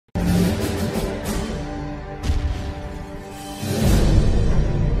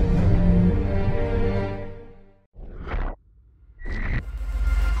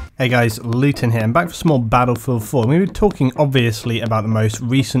Hey guys, Luton here. I'm back for some more Battlefield 4. We were talking obviously about the most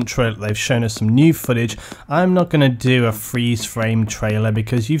recent trailer. They've shown us some new footage. I'm not going to do a freeze frame trailer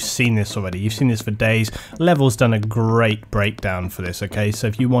because you've seen this already. You've seen this for days. Level's done a great breakdown for this, okay? So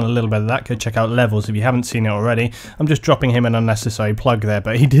if you want a little bit of that, go check out Levels if you haven't seen it already. I'm just dropping him an unnecessary plug there,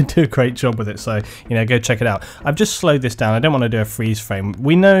 but he did do a great job with it, so, you know, go check it out. I've just slowed this down. I don't want to do a freeze frame.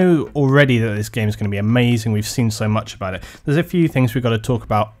 We know already that this game is going to be amazing. We've seen so much about it. There's a few things we've got to talk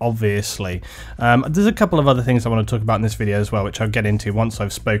about, obviously. There's a couple of other things I want to talk about in this video as well, which I'll get into once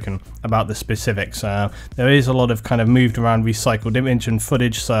I've spoken about the specifics. There is a lot of kind of moved around recycled image and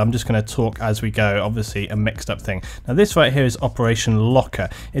footage, so I'm just going to talk as we go. Obviously a mixed up thing. Now this right here is Operation Locker.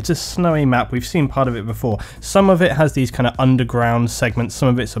 It's a snowy map. We've seen part of it before. Some of it has these kind of underground segments, some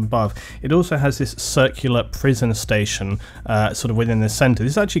of it's above. It also has this circular prison station sort of within the center.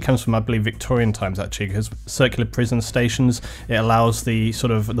 This actually comes from, I believe, Victorian times actually, because circular prison stations, it allows the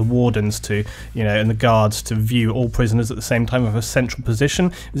sort of the wardens to, you know, and the guards to view all prisoners at the same time with a central position.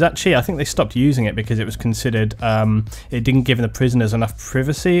 It was actually, I think they stopped using it because it was considered, it didn't give the prisoners enough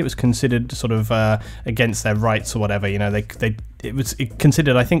privacy. It was considered sort of against their rights or whatever, you know, it was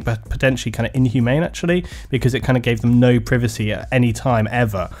considered, I think, potentially kind of inhumane actually, because it kind of gave them no privacy at any time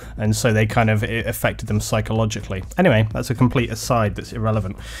ever, and so they kind of, it affected them psychologically. Anyway, that's a complete aside that's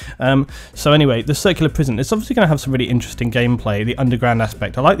irrelevant. So anyway, the circular prison, it's obviously going to have some really interesting gameplay, the underground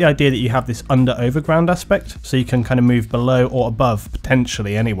aspect. I like the idea that you have this under-overground aspect, so you can kind of move below or above,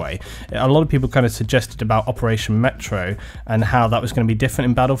 potentially anyway. A lot of people kind of suggested about Operation Metro and how that was going to be different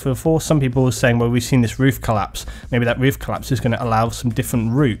in Battlefield 4. Some people were saying, well, we've seen this roof collapse, maybe that roof collapse is going to allow some different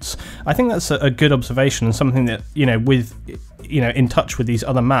routes. I think that's a good observation, and something that, you know, with, you know, in touch with these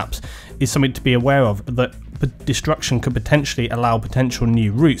other maps is something to be aware of, that destruction could potentially allow potential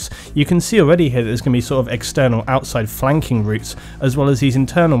new routes. You can see already here that there's going to be sort of external outside flanking routes as well as these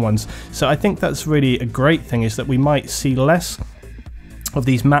internal ones. So I think that's really a great thing, is that we might see less of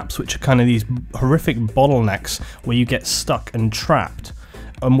these maps which are kind of these horrific bottlenecks where you get stuck and trapped.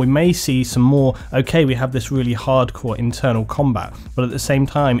 And we may see some more, okay, we have this really hardcore internal combat, but at the same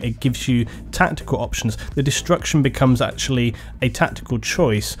time it gives you tactical options. The destruction becomes actually a tactical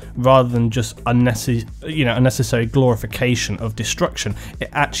choice rather than just unnecessary glorification of destruction. It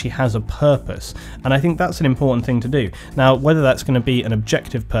actually has a purpose, and I think that's an important thing to do. Now, whether that's going to be an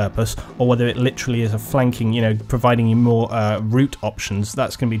objective purpose or whether it literally is a flanking, you know, providing you more route options,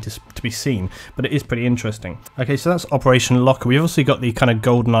 that's going to be to be seen, but it is pretty interesting. Okay, so that's Operation Locker. We've also got the kind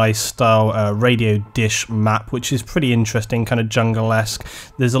of GoldenEye style radio dish map, which is pretty interesting, kind of jungle-esque.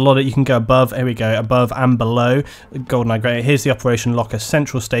 There's a lot of, you can go above, here we go, above and below GoldenEye. Great. Here's the Operation Locker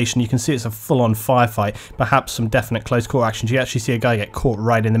central station. You can see it's a full-on firefight, perhaps some definite close quarter actions. You actually see a guy get caught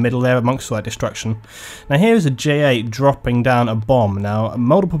right in the middle there amongst all that destruction. Now here's a J8 dropping down a bomb. Now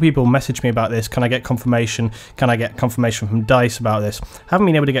multiple people messaged me about this. Can I get confirmation? Can I get confirmation from DICE about this? Haven't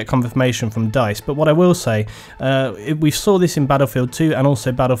been able to get confirmation from DICE, but what I will say, we saw this in Battlefield 2 and also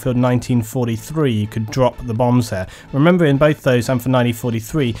Battlefield 1943. You could drop the bombs there. Remember, in both those and for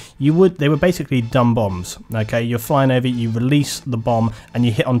 1943, they were basically dumb bombs. Okay, you're flying over, you release the bomb and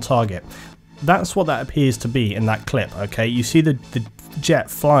you hit on target. That's what that appears to be in that clip. Okay, you see the jet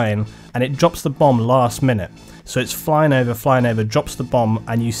flying and it drops the bomb last minute. So it's flying over, drops the bomb,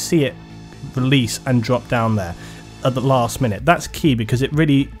 and you see it release and drop down there at the last minute. That's key, because it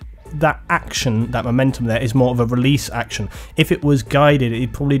really, that action, that momentum there is more of a release action. If it was guided,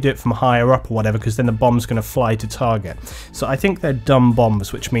 it'd probably do it from higher up or whatever, because then the bomb's going to fly to target. So I think they're dumb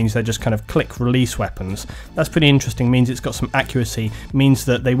bombs, which means they're just kind of click release weapons. That's pretty interesting, means it's got some accuracy, means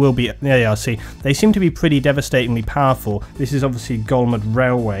that they will be, there you are, see, they seem to be pretty devastatingly powerful. This is obviously Golmud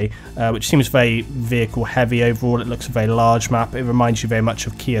Railway, which seems very vehicle heavy overall. It looks a very large map. It reminds you very much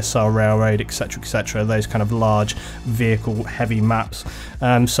of Keosar Railroad, etc., those kind of large vehicle heavy maps.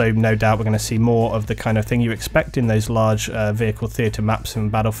 So no doubt we're going to see more of the kind of thing you expect in those large vehicle theatre maps in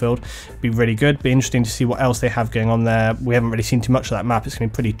Battlefield. Be really good. Be interesting to see what else they have going on there. We haven't really seen too much of that map. It's going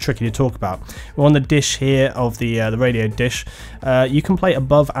to be pretty tricky to talk about. We're on the dish here of the radio dish. You can play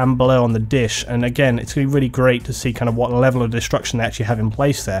above and below on the dish, and again, it's going to be really great to see kind of what level of destruction they actually have in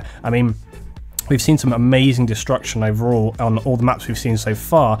place there. I mean, we've seen some amazing destruction overall on all the maps we've seen so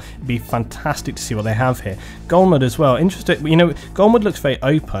far. It'd be fantastic to see what they have here. Golmud as well. Interesting. You know, Golmud looks very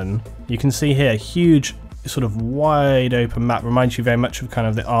open. You can see here huge sort of wide open map reminds you very much of kind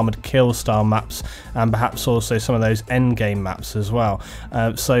of the Armored Kill style maps, and perhaps also some of those end game maps as well.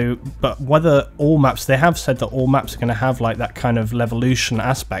 But whether all maps, they have said that all maps are going to have like that kind of Levolution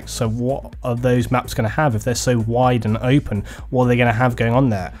aspect. So what are those maps going to have if they're so wide and open? What are they going to have going on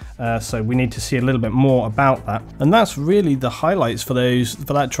there? So we need to see a little bit more about that, and that's really the highlights for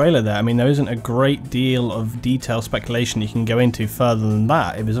that trailer there. I mean, there isn't a great deal of detail speculation you can go into further than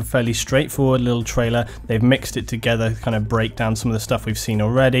that. It was a fairly straightforward little trailer. They've mixed it together, kind of break down some of the stuff we've seen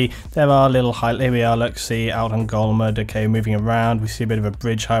already. There are little highlights. Here we are, look, see, out on Golmud, okay, moving around. We see a bit of a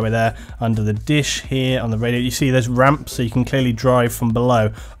bridge highway there under the dish here on the radio. You see there's ramps, so you can clearly drive from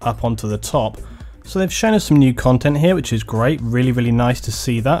below up onto the top. So they've shown us some new content here, which is great. Really, really nice to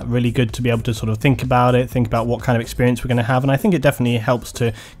see that. Really good to be able to sort of think about it, think about what kind of experience we're going to have. And I think it definitely helps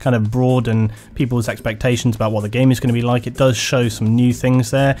to kind of broaden people's expectations about what the game is going to be like. It does show some new things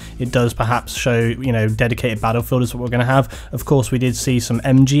there. It does perhaps show, you know, dedicated battlefield is what we're going to have. Of course, we did see some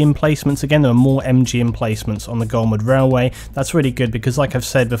MG emplacements again. There were more MG emplacements on the Golmud Railway. That's really good because, like I've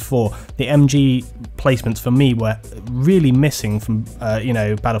said before, the MG placements for me were really missing from, you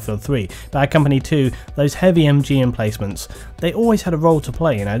know, Battlefield 3. Bad Company 2, those heavy MG emplacements, they always had a role to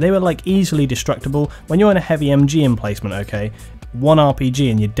play, you know. They were like easily destructible. When you're in a heavy MG emplacement, okay, one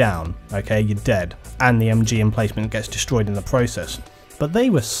RPG and you're down, okay, you're dead, and the MG emplacement gets destroyed in the process. But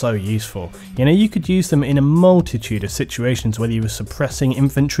they were so useful. You know, you could use them in a multitude of situations, whether you were suppressing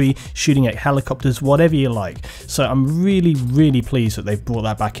infantry, shooting at helicopters, whatever you like. So I'm really, really pleased that they've brought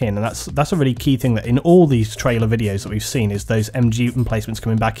that back in, and that's a really key thing that in all these trailer videos that we've seen is those MG emplacements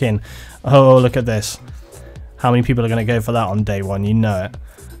coming back in. Oh, look at this. How many people are going to go for that on day one? You know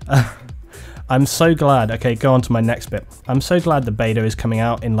it. I'm so glad, okay, go on to my next bit. I'm so glad the beta is coming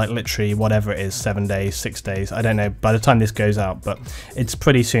out in like literally whatever it is, 7 days, 6 days, I don't know, by the time this goes out, but it's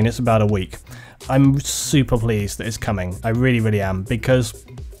pretty soon, it's about a week. I'm super pleased that it's coming, I really, really am, because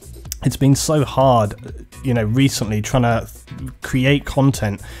it's been so hard, you know, recently trying to create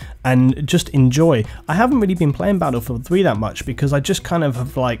content and just enjoy. I haven't really been playing Battlefield 3 that much because I just kind of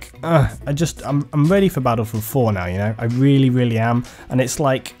have like, I'm ready for Battlefield 4 now, you know, I really, really am. And it's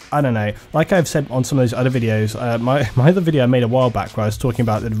like, I don't know, like I've said on some of those other videos, my other video I made a while back where I was talking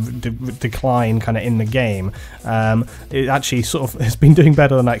about the decline kind of in the game, it actually sort of has been doing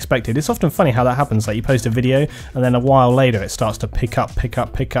better than I expected. It's often funny how that happens, like you post a video and then a while later it starts to pick up,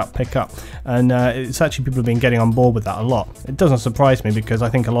 and it's actually people have been getting on board with that a lot. It doesn't surprise me because I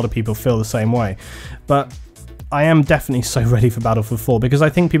think a lot of people feel the same way, but I am definitely so ready for Battlefield 4 because I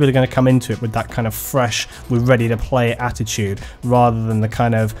think people are going to come into it with that kind of fresh, we're ready to play attitude rather than the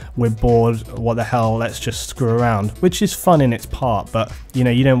kind of we're bored, what the hell, let's just screw around, which is fun in its part, but you know,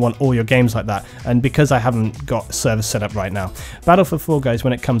 you don't want all your games like that. And because I haven't got server set up right now, Battlefield 4 guys,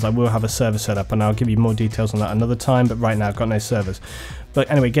 when it comes I will have a server set up and I'll give you more details on that another time, but right now I've got no servers. But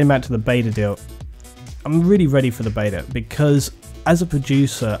anyway, getting back to the beta deal, I'm really ready for the beta because as a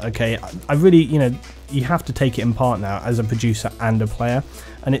producer, okay, I really, you know, you have to take it in part now as a producer and a player,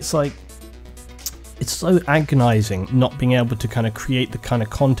 and it's like, it's so agonizing not being able to kind of create the kind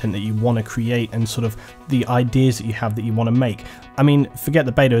of content that you want to create and sort of the ideas that you have that you want to make. I mean, forget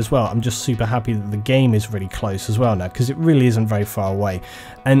the beta as well, I'm just super happy that the game is really close as well now because it really isn't very far away,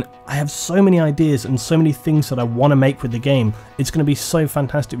 and I have so many ideas and so many things that I want to make with the game. It's going to be so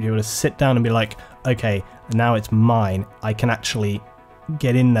fantastic to be able to sit down and be like, okay, now it's mine, I can actually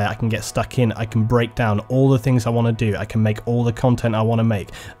get in there, I can get stuck in, I can break down all the things I want to do, I can make all the content I want to make,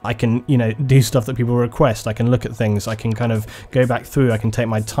 I can, you know, do stuff that people request, I can look at things, I can kind of go back through, I can take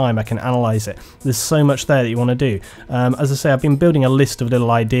my time, I can analyze it. There's so much there that you want to do. As I say, I've been building a list of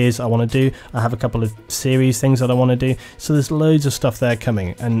little ideas I want to do, I have a couple of series things that I want to do, so there's loads of stuff there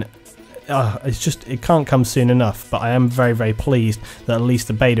coming, and it's just, it can't come soon enough, but I am very, very pleased that at least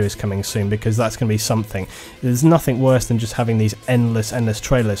the beta is coming soon because that's going to be something. There's nothing worse than just having these endless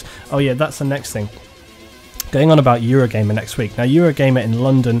trailers. Oh yeah, that's the next thing. Going on about Eurogamer next week. Now Eurogamer in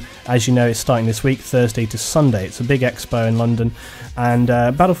London, as you know, is starting this week, Thursday to Sunday. It's a big expo in London, and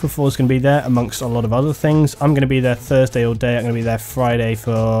Battlefield 4 is going to be there amongst a lot of other things. I'm going to be there Thursday all day, I'm going to be there Friday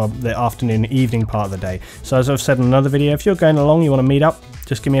for the afternoon, evening part of the day. So as I've said in another video, if you're going along, you want to meet up,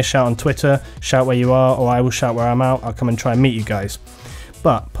 just give me a shout on Twitter, shout where you are, or I will shout where I'm out. I'll come and try and meet you guys.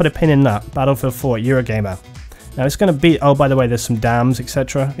 But put a pin in that, Battlefield 4 at Eurogamer. Now it's going to be, oh by the way, there's some dams,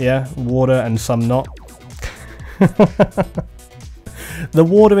 etc. Yeah, water and some not. The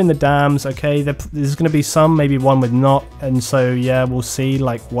water in the dams, okay, there's going to be some, maybe one with not, and so yeah, we'll see,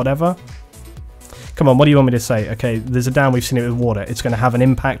 like whatever. come on, what do you want me to say? Okay, there's a dam, we've seen it with water. It's going to have an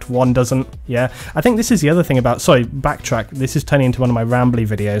impact, one doesn't. Yeah, I think this is the other thing about, sorry, backtrack. This is turning into one of my rambly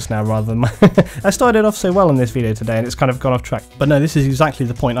videos now rather than my I started off so well in this video today and it's kind of gone off track. But no, this is exactly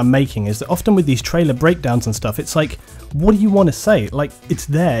the point I'm making, is that often with these trailer breakdowns and stuff, it's like, what do you want to say? Like, it's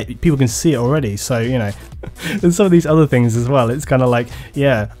there, people can see it already, so, you know. And some of these other things as well, it's kind of like,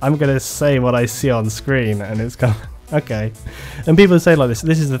 yeah, I'm going to say what I see on screen, and it's kind of, okay. And people say like this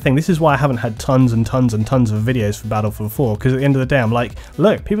is the thing, this is why I haven't had tons and tons and tons of videos for Battlefield 4, because at the end of the day I'm like,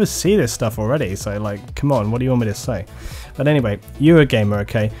 look, people see this stuff already, so like, come on, what do you want me to say? But anyway, Eurogamer,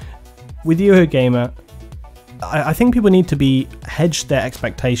 okay. With Eurogamer, I think people need to be hedged their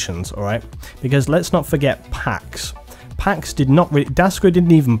expectations, alright? Because let's not forget PAX. PAX did not really, Daskro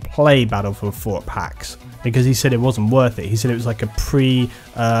didn't even play Battlefield 4 at PAX, because he said it wasn't worth it. He said it was like a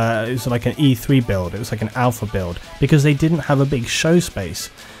it was like an E3 build, it was like an alpha build, because they didn't have a big show space.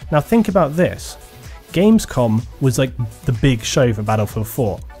 Now think about this, Gamescom was like the big show for Battlefield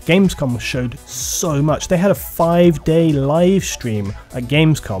 4. Gamescom showed so much, they had a 5-day live stream at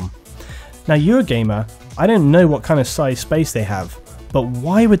Gamescom. Now Eurogamer, I don't know what kind of size space they have, but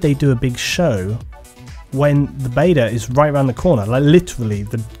why would they do a big show when the beta is right around the corner, like literally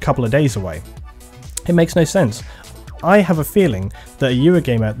the couple of days away? It makes no sense. I have a feeling that at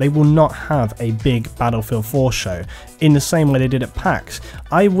Eurogamer they will not have a big Battlefield 4 show in the same way they did at PAX.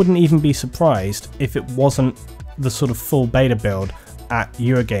 I wouldn't even be surprised if it wasn't the sort of full beta build at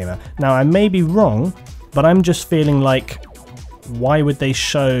Eurogamer. Now I may be wrong, but I'm just feeling like, why would they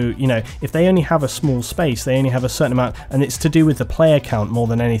show, you know, if they only have a small space, they only have a certain amount, and it's to do with the player count more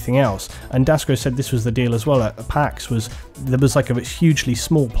than anything else. And Daskro said this was the deal as well at PAX, was there was like a hugely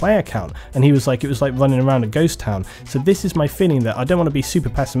small player count, and he was like, it was like running around a ghost town. So this is my feeling, that I don't want to be super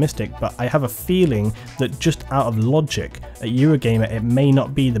pessimistic, but I have a feeling that just out of logic at Eurogamer it may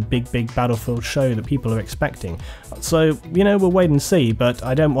not be the big Battlefield show that people are expecting. So, you know, we'll wait and see, but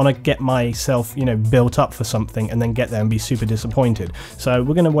I don't want to get myself, you know, built up for something and then get there and be super disappointed. So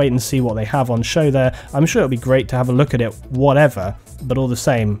we're going to wait and see what they have on show there. I'm sure it'll be great to have a look at it, whatever, but all the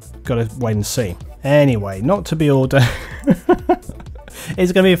same, gotta wait and see. Anyway, not to be all day.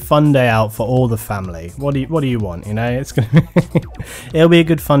 It's going to be a fun day out for all the family. What do you want, you know? It's going to be it'll be a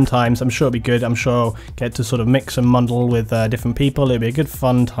good fun times. I'm sure it'll be good. I'm sure I'll get to sort of mix and muddle with different people. It'll be a good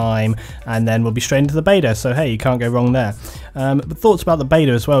fun time, and then we'll be straight into the beta. So hey, you can't go wrong there. But thoughts about the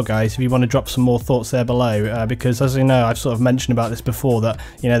beta as well, guys, if you want to drop some more thoughts there below, because as you know, I've sort of mentioned about this before, that,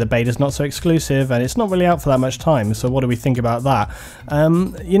 you know, the beta's not so exclusive and it's not really out for that much time. So what do we think about that?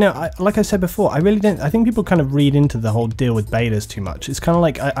 You know, like I said before, I think people kind of read into the whole deal with betas too much. It's kind of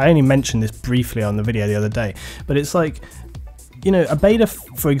like, I only mentioned this briefly on the video the other day, but it's like, you know, a beta,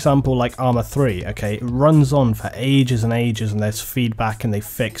 for example, like Arma 3, okay, it runs on for ages and ages, and there's feedback and they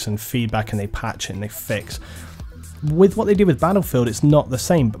fix, and feedback and they patch it and they fix. With what they do with Battlefield, it's not the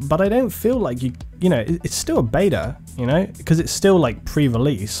same, but I don't feel like you know, it's still a beta, you know, because it's still like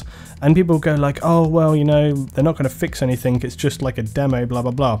pre-release, and people go like, oh, well, you know, they're not going to fix anything, it's just like a demo, blah,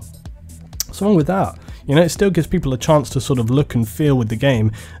 blah, blah. What's wrong with that? You know, it still gives people a chance to sort of look and feel with the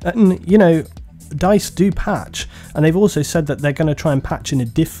game, and, you know, DICE do patch, and they've also said that they're going to try and patch in a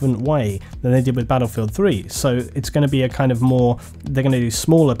different way than they did with Battlefield 3, so it's going to be a kind of more, they're going to do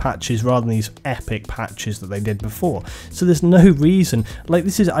smaller patches rather than these epic patches that they did before. So there's no reason, like,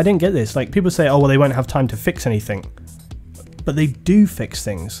 this is, I don't get this, like, people say, oh, well, they won't have time to fix anything, but they do fix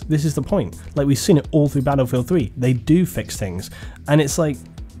things. This is the point, like, we've seen it all through Battlefield 3, they do fix things, and it's like,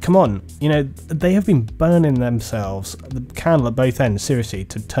 come on, you know, they have been burning themselves, the candle at both ends, seriously,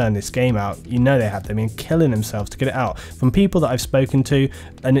 to turn this game out. You know they have. They've been killing themselves to get it out. From people that I've spoken to,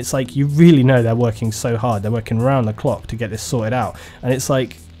 and it's like, you really know they're working so hard. They're working around the clock to get this sorted out. And it's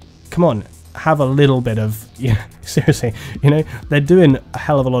like, come on, have a little bit of, you know, seriously, you know, they're doing a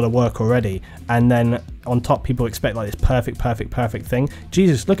hell of a lot of work already. And then on top, people expect like this perfect thing.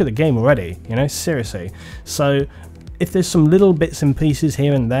 Jesus, look at the game already, you know, seriously. So if there's some little bits and pieces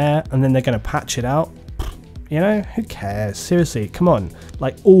here and there, and then they're going to patch it out, you know, who cares? Seriously, come on.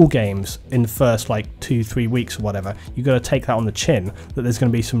 Like, all games in the first like 2-3 weeks or whatever, you got to take that on the chin, that there's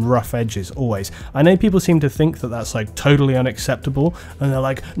going to be some rough edges always. I know people seem to think that that's like totally unacceptable, and they're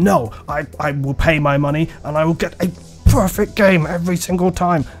like, no, I will pay my money and I will get a perfect game every single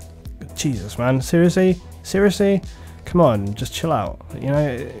time. Jesus, man, seriously, come on, just chill out, you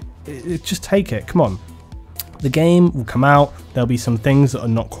know, just take it, come on. The game will come out, there'll be some things that are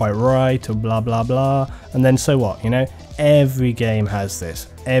not quite right, or blah blah blah, and then so what, you know? Every game has this,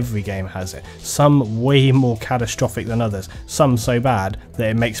 every game has it. Some way more catastrophic than others, some so bad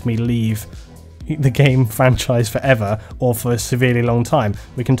that it makes me leave the game franchise forever or for a severely long time.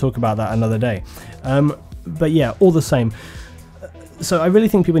 We can talk about that another day. But yeah, all the same. So I really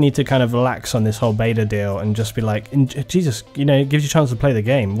think people need to kind of relax on this whole beta deal and just be like, Jesus, you know, it gives you a chance to play the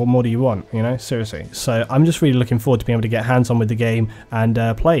game. What more do you want, you know, seriously. So I'm just really looking forward to being able to get hands-on with the game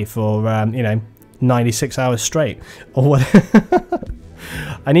and play for, you know, 96 hours straight or whatever.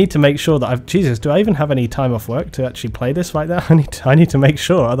 I need to make sure that Jesus, do I even have any time off work to actually play this right now? I need to make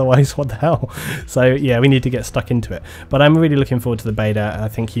sure, otherwise what the hell. So yeah, we need to get stuck into it. But I'm really looking forward to the beta. I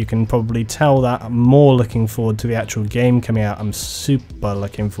think you can probably tell that I'm more looking forward to the actual game coming out. I'm super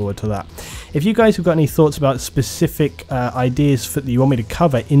looking forward to that. If you guys have got any thoughts about specific ideas that you want me to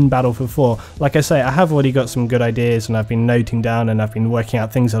cover in Battlefield 4, like I say, I have already got some good ideas and I've been noting down and I've been working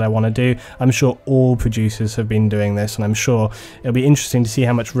out things that I want to do. I'm sure all producers have been doing this, and I'm sure it'll be interesting to see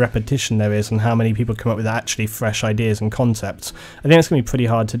how much repetition there is and how many people come up with actually fresh ideas and concepts. I think it's going to be pretty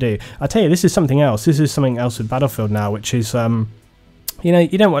hard to do. I tell you, this is something else. This is something else with Battlefield now, which is you know,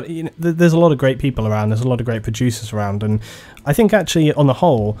 you don't want. You know, there's a lot of great people around. There's a lot of great producers around, and I think actually, on the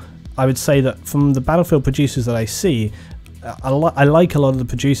whole, I would say that from the Battlefield producers that I see, I like a lot of the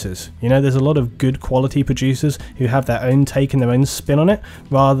producers. You know, there's a lot of good quality producers who have their own take and their own spin on it,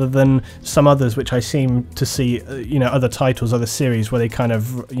 rather than some others which I seem to see, you know, other titles, other series where they kind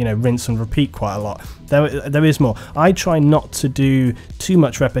of, you know, rinse and repeat quite a lot. There is more. I try not to do too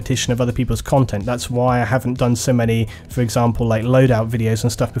much repetition of other people's content. That's why I haven't done so many, for example, like loadout videos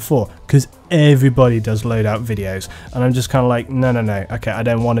and stuff before, because everybody does loadout videos, and I'm just kind of like, no, okay, I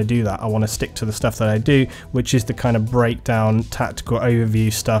don't want to do that. I want to stick to the stuff that I do, which is the kind of breakdown, tactical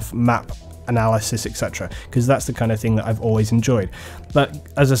overview stuff, map analysis, etc., because that's the kind of thing that I've always enjoyed. But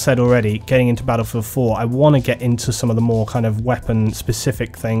as I said already, getting into Battlefield 4, I want to get into some of the more kind of weapon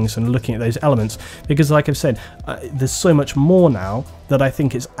specific things and looking at those elements, because like I've said, there's so much more now that I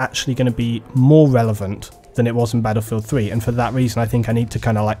think it's actually going to be more relevant than it was in Battlefield 3, and for that reason I think I need to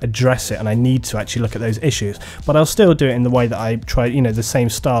kind of like address it, and I need to actually look at those issues, but I'll still do it in the way that I try, you know, the same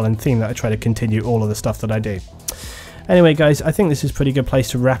style and theme that I try to continue all of the stuff that I do. Anyway guys, I think this is a pretty good place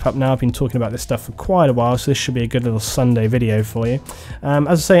to wrap up now. I've been talking about this stuff for quite a while, so this should be a good little Sunday video for you. As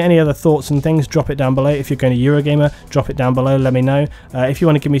I say, any other thoughts and things, drop it down below. If you're going to Eurogamer, drop it down below, let me know. If you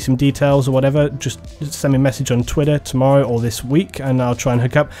want to give me some details or whatever, just send me a message on Twitter tomorrow or this week and I'll try and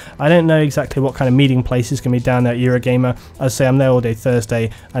hook up. I don't know exactly what kind of meeting place is going to be down there at Eurogamer. As I say, I'm there all day Thursday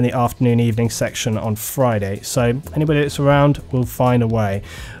and the afternoon evening section on Friday, so anybody that's around will find a way.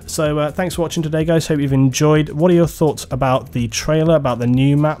 So thanks for watching today guys, hope you've enjoyed. What are your thoughts about the trailer, about the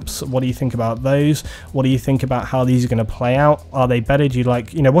new maps? What do you think about those? What do you think about how these are going to play out? Are they better? Do you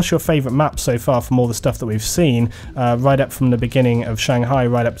like, you know, what's your favourite map so far from all the stuff that we've seen, right up from the beginning of Shanghai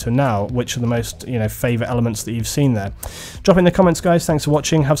right up to now? Which are the most, you know, favourite elements that you've seen there? Drop in the comments guys, thanks for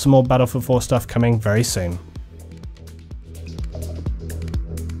watching, have some more Battlefield 4 stuff coming very soon.